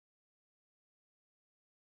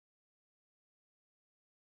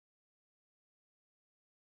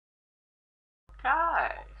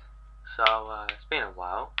Okay. So, it's been a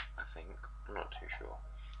while, I think. I'm not too sure.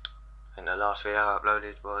 I think the last video I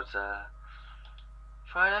uploaded was,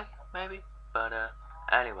 Friday, maybe? But,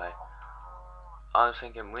 anyway. I was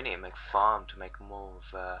thinking we need to make a farm to make more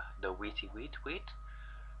of, the wheat.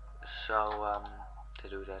 So, to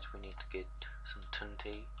do that we need to get some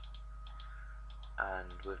TNT.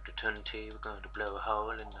 And with the TNT we're going to blow a hole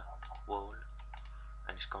in the wall.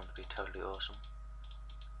 And it's going to be totally awesome.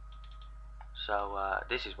 So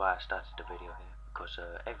this is why I started the video here, because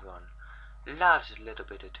everyone loves a little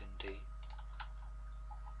bit of TNT,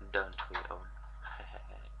 don't we all?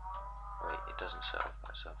 Wait, it doesn't serve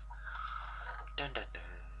myself. Dun dun dun.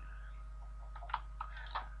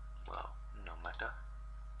 Well, no matter.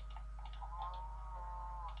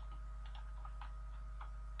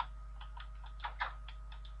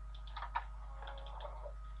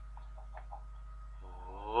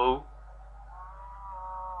 Oh,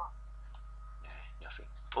 nah, nothing.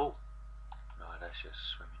 Oh, no, that's just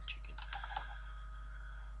swimming chicken.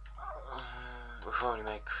 We'll probably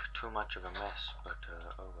make too much of a mess, but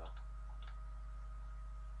oh well.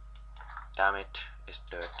 Damn it, it's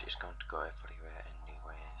dirt, it's going to go everywhere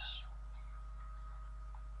anyways.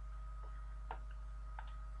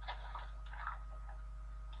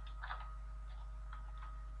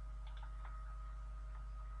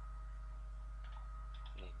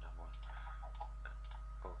 Need no one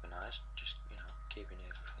organized, just, keeping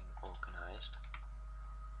everything organized.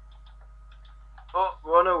 Oh,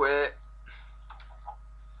 run away!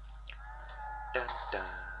 Dun dun.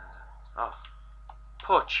 Oh,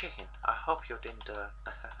 poor chicken. I hope you didn't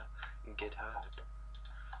get hurt.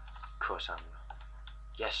 Of course I'm.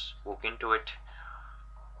 Yes, walk into it.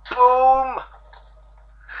 Boom!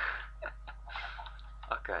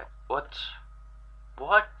 Okay, what?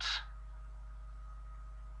 What?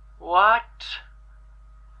 What?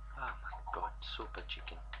 Oh my god, super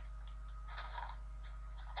chicken.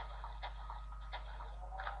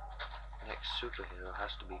 Next superhero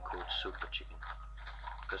has to be called Super Chicken.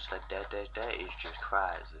 Because like that is just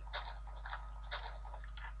crazy.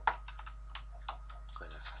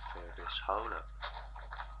 Gonna fill this hole up.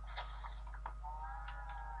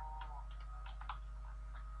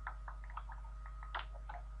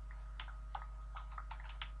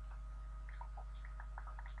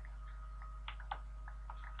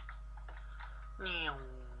 Meow.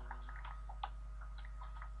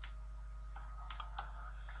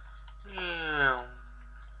 Meow.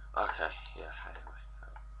 Okay, yeah, anyway.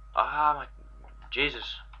 Ah, my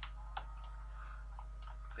Jesus.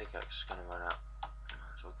 Pickaxe is gonna run out.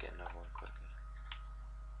 Might as well get another one quickly.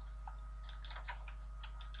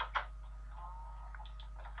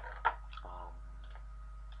 Oh,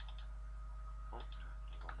 no,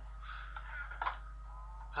 need one more.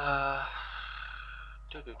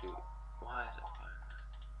 Why is it fine?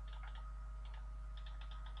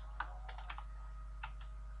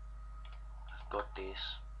 I've got this.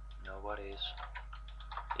 No worries.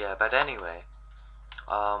 Yeah, but anyway,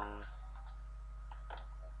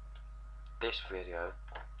 this video,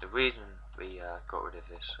 the reason we got rid of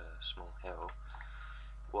this small hill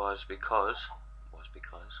was because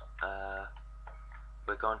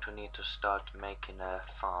we're going to need to start making a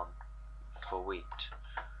farm for wheat,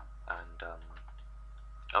 and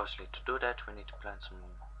obviously to do that we need to plant some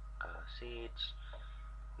seeds,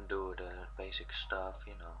 do the basic stuff,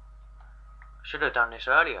 Should have done this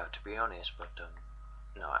earlier, to be honest, but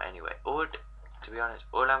no. Anyway, to be honest,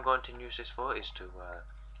 all I'm going to use this for is to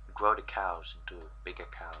grow the cows into bigger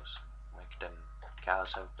cows, make them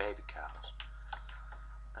cows have baby cows,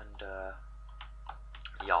 and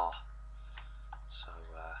yeah. So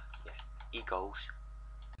yeah, egos.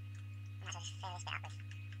 Might as well fill this bit up with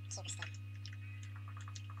cube steam.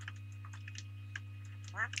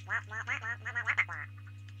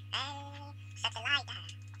 Such a lie there.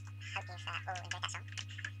 Hope you've all enjoyed that song.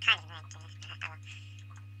 Kind of annoying to yeah.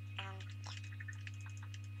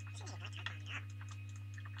 Thinking right up on now.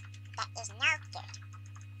 That is no good.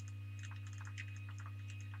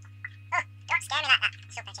 Oh, don't scare me like that,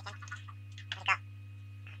 super chicken. Where'd it go?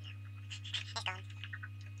 Oh no. It's gone.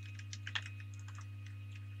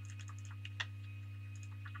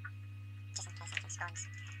 Just in case something spawns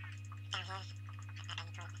down here at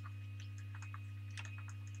any point.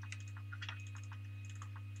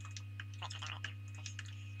 Wait, I'll do it now, because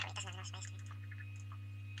it doesn't have enough space to me.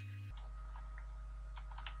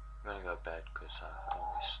 I'm gonna go to bed because I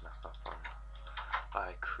always snap up on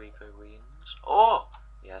by creeper wings. Oh!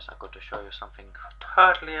 Yes, I've got to show you something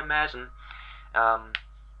totally amazing.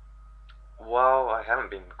 While I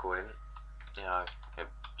haven't been recording, it'd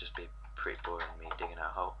just be pretty boring me digging a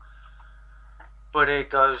hole. But it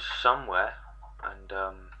goes somewhere. And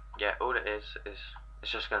yeah, all it is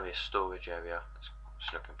it's just going to be a storage area.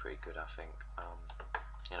 It's looking pretty good, I think.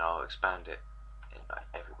 You know, I'll expand it in like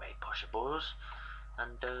every way possible,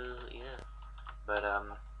 and yeah. But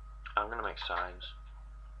I'm gonna make signs,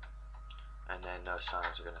 and then those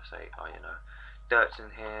signs are gonna say, oh, you know, dirt's in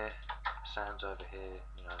here, sand's over here,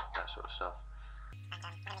 you know, that sort of stuff. And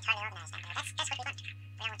when we totally organise them, that's what we want.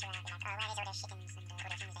 We don't want to be like, oh, where is all the shittings and all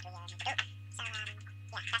the things that we need to do. So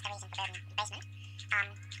yeah, that's the reason for building the basement.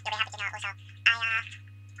 You'll be happy to know also,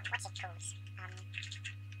 what's it called?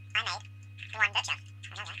 I made one butcher.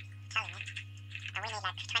 I know that. Totally made. And we need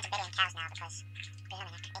like 20 billion cows now because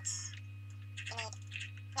presuming you need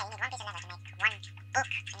one piece of leather to make one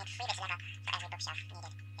book. You need 3 bits of leather for every bookshelf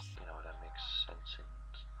needed. You know, that makes sense.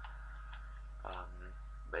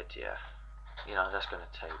 But yeah, you know, that's gonna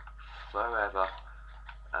take forever,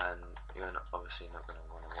 and you're obviously not gonna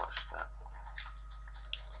want to watch that.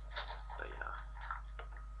 But yeah.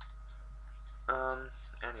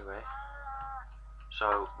 Anyway,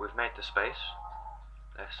 so we've made the space.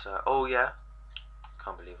 Let's oh yeah,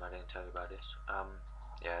 can't believe I didn't tell you about this.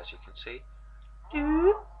 Yeah, as you can see,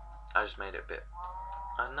 I just made it a bit,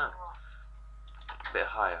 I don't know, a bit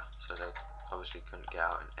higher, so they obviously couldn't get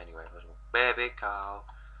out in any way possible. Baby cow.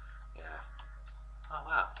 Yeah. Oh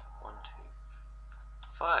wow. 1, 2,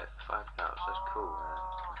 5 cows. That's cool, man.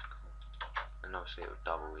 That's cool. And obviously it would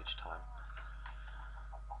double each time.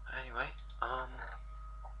 Anyway,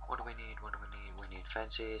 what do we need? We need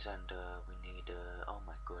fences, and we need oh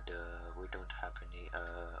my god, we don't have any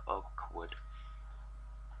oak wood.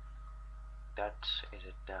 That is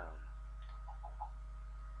it down.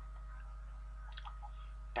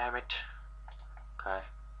 Damn it. Okay.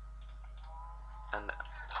 And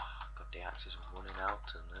god, the axes are running out,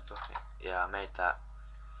 and they're fucking, yeah, I made that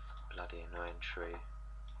bloody annoying tree.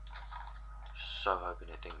 So hoping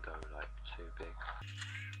it didn't go like too big.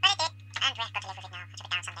 But it did, and we've got to live with it now. I'll chop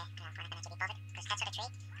it down someday. You know, we're not going to be bothered, because that sort of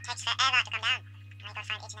tree takes forever to come down. And we've got to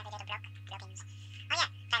find each and every little blockings. Oh yeah,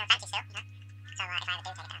 Final Fantasy still, you know. So if I ever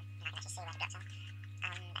do take it down, you know, I can actually see where the blocks are.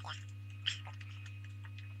 But yeah.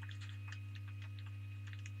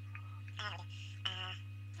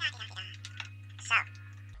 So.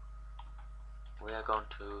 We are going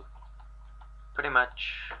to pretty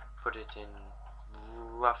much put it in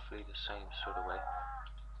roughly the same sort of way.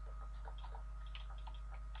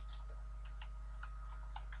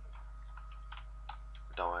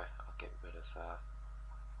 Don't worry, I'll get rid of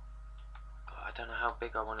I don't know how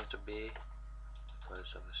big I want it to be,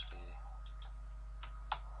 because obviously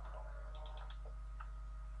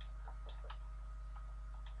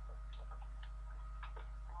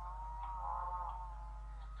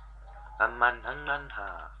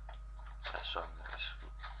that song,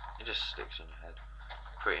 it just sticks in your head.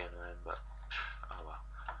 Pretty annoying, but oh well.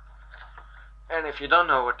 And if you don't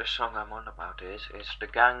know what the song I'm on about is, it's the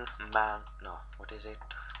what is it?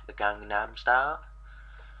 The Gangnam Style.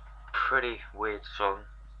 Pretty weird song,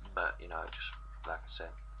 but you know, just like I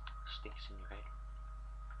said, sticks in your head.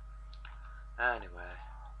 Anyway,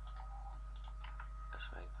 let's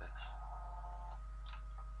make this.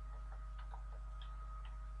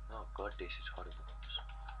 Oh god, this is horrible.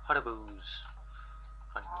 Horribles.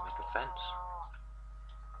 I need to make a fence.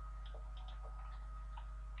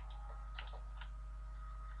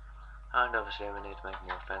 And obviously we need to make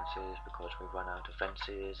more fences because we've run out of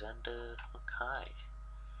fences, and okay.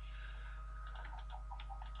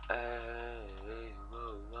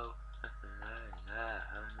 Whoa, whoa.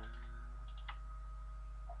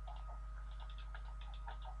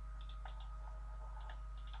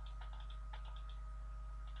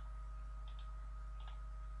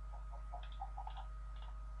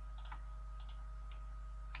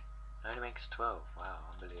 Only makes 12. Wow,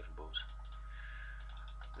 unbelievables.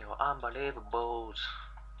 You're unbelievables.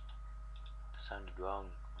 That sounded wrong.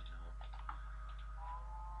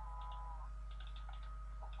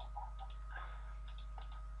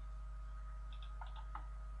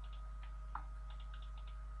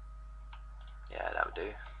 Yeah, that would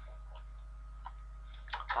do.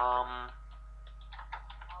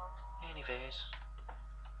 Anyways.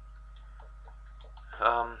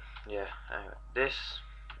 Yeah, anyway, this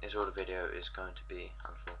is all the video is going to be,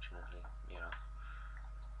 unfortunately, you know.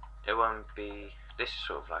 It won't be, this is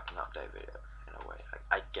sort of like an update video, in a way,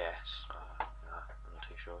 I guess, you know, I'm not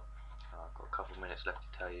too sure. I've got a couple of minutes left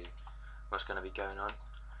to tell you what's going to be going on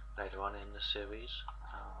later on in the series,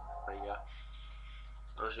 but yeah.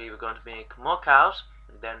 Obviously we're going to make more cows,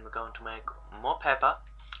 and then we're going to make more pepper,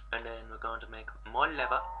 and then we're going to make more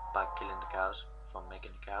leather by killing the cows from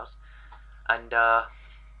making the cows, and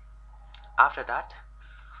after that,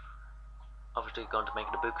 obviously going to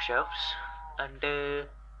make the bookshelves, And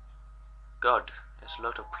God, there's a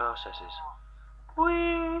lot of processes.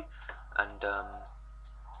 Whee! And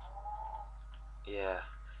yeah,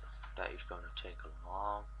 that is gonna take a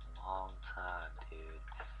long time, dude.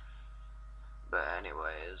 But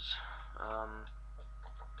anyways,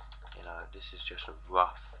 you know, this is just a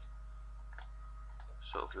rough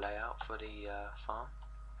sort of layout for the farm.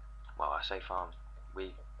 Well, I say farm,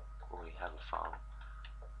 we already have a farm.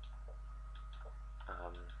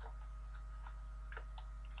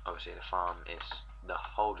 Obviously the farm is the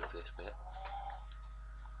whole of this bit.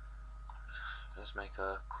 Let's make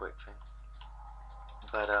a quick thing.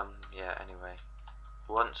 But yeah, anyway,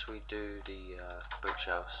 once we do the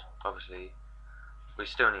bookshelves, obviously we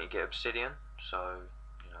still need to get obsidian, so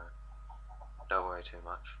you know, don't worry too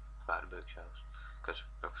much about the bookshelves, because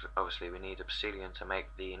obviously we need obsidian to make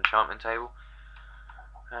the enchantment table.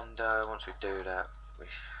 And once we do that, we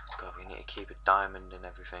need to keep a diamond and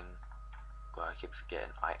everything. God, I keep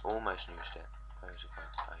forgetting. I almost used it. Where is it going?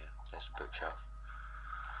 Oh yeah, there's the bookshelf.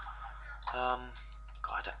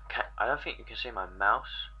 God, I don't think you can see my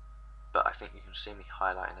mouse, but I think you can see me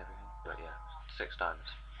highlighting everything. But yeah, 6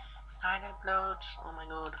 diamonds. 9 uploads. Oh my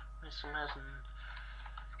god, it's amazing.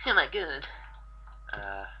 Oh my god.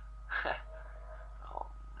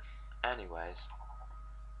 Anyways,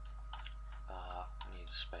 need a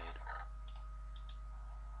spade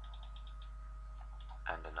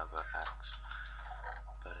and another axe.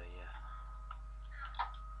 But yeah.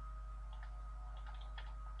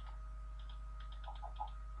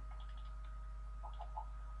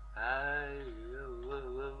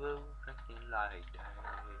 Something like that.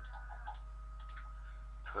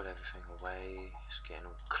 Put everything away. It's getting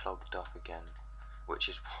all clogged up again, which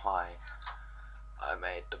is why I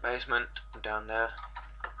made the basement down there.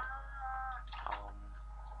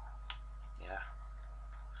 Yeah.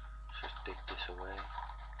 Let's just dig this away.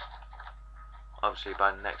 Obviously,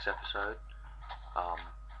 by the next episode,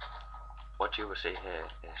 what you will see here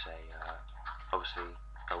is obviously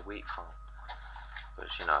a wheat farm. But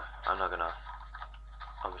you know, I'm not gonna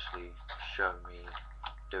obviously show me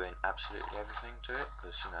doing absolutely everything to it,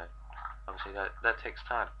 because you know, obviously that takes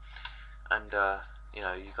time. And you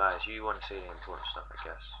know, you guys, you want to see the important stuff, I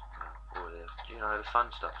guess, or the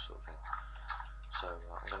fun stuff sort of thing. So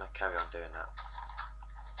I'm gonna carry on doing that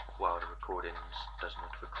while the recording does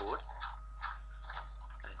not record.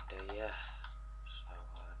 And yeah, so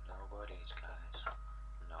no worries, guys,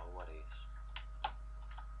 no worries.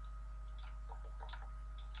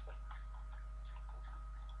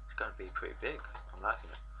 It's gonna be pretty big. I'm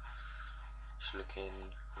liking it. It's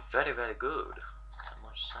looking very, very good, I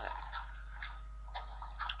must say.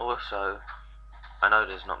 Also, I know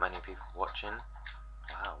there's not many people watching.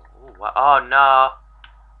 Wow. Ooh, wow. Oh no! I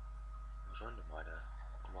was wondering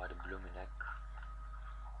why the blooming egg.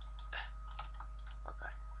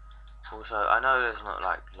 Okay. Also, I know there's not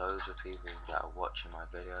like loads of people that are watching my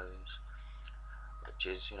videos, which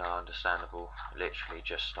is, you know, understandable. Literally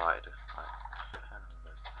just started like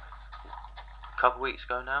a couple weeks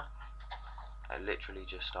ago now. I literally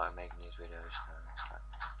just started making these videos, like,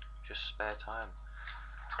 just spare time.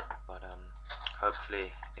 But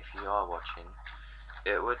hopefully, if you are watching,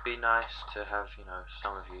 it would be nice to have, you know,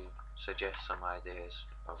 some of you suggest some ideas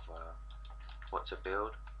of what to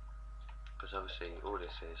build, because obviously all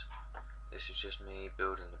this is just me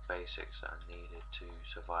building the basics that are needed to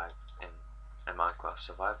survive in a Minecraft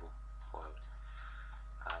survival world.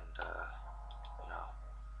 And you know,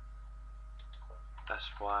 that's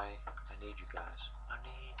why I need you guys. I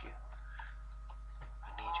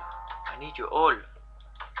need you all.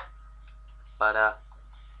 But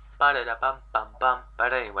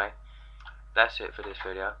anyway, that's it for this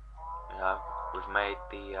video. You know, we've made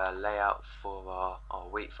the layout for our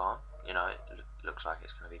wheat farm. You know, it looks like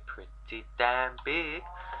it's going to be pretty damn big.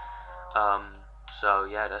 So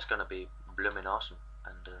yeah, that's going to be blooming awesome.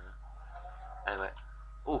 And anyway,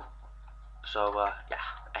 yeah.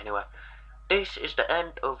 Anyway, this is the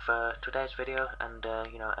end of today's video. And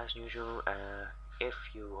you know, as usual, if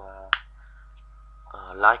you are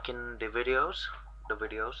liking the videos,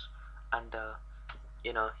 and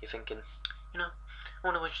you know, you're thinking, you know, I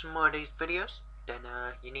want to watch some more of these videos, then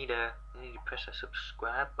you need to press the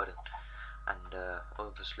subscribe button. And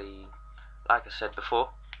obviously, like I said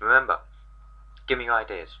before, remember, give me your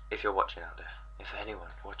ideas if you're watching out there. If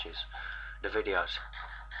anyone watches the videos,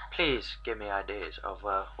 please give me ideas of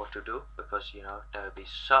what to do, because you know, that would be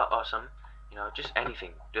so awesome. You know, just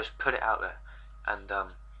anything, just put it out there. And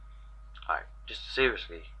alright, just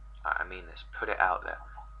seriously, I mean this, put it out there.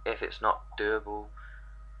 If it's not doable,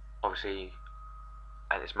 obviously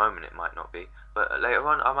at this moment it might not be, but later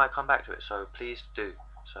on I might come back to it, so please do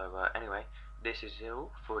So anyway, this is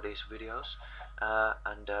all for these videos,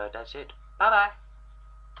 and that's it. Bye bye.